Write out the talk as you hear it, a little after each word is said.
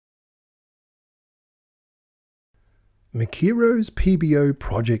Mikeros PBO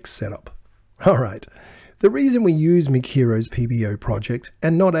project setup. Alright, the reason we use Mikeros PBO project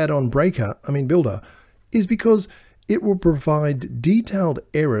and not add-on builder is because it will provide detailed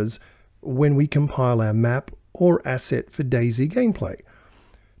errors when we compile our map or asset for DayZ gameplay.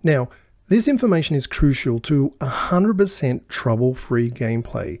 Now, this information is crucial to 100% trouble-free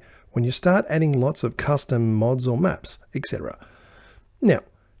gameplay when you start adding lots of custom mods or maps, etc. Now,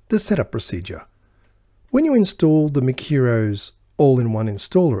 the setup procedure. When you installed the Mikeros all-in-one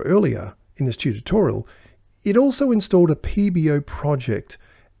installer earlier in this tutorial, it also installed a PBO project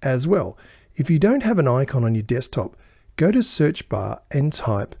as well. If you don't have an icon on your desktop, go to search bar and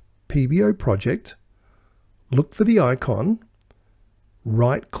type PBO project, look for the icon,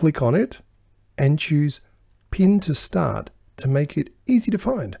 right-click on it, and choose Pin to Start to make it easy to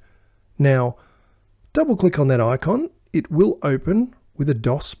find. Now, double-click on that icon. It will open with a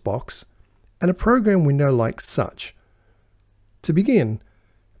DOS box and a program window like such. To begin,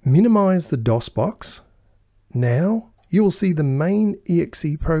 minimize the DOS box. Now, you will see the main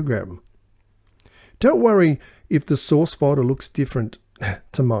exe program. Don't worry if the source folder looks different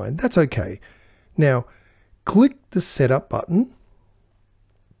to mine. That's okay. Now, click the Setup button.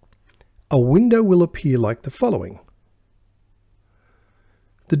 A window will appear like the following.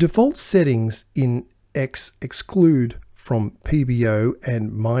 The default settings in X exclude from PBO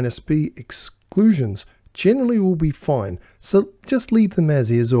and -B exclusions generally will be fine, so just leave them as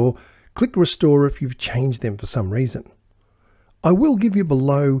is or click Restore if you've changed them for some reason. I will give you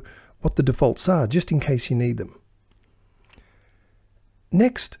below what the defaults are just in case you need them.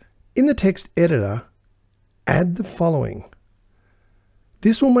 Next, in the text editor, add the following.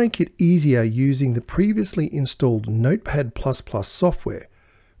 This will make it easier using the previously installed NOTEPAD++ software.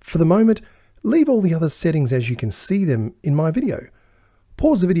 For the moment, leave all the other settings as you can see them in my video.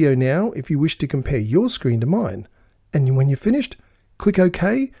 Pause the video now if you wish to compare your screen to mine, and when you're finished, click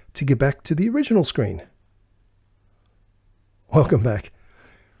OK to get back to the original screen. Welcome back.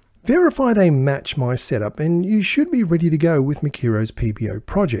 Verify they match my setup and you should be ready to go with Mikeros PBO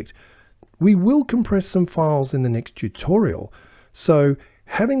project. We will compress some files in the next tutorial, so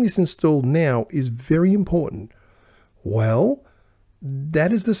having this installed now is very important. Well,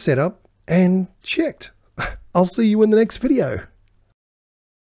 that is the setup and checked. I'll see you in the next video.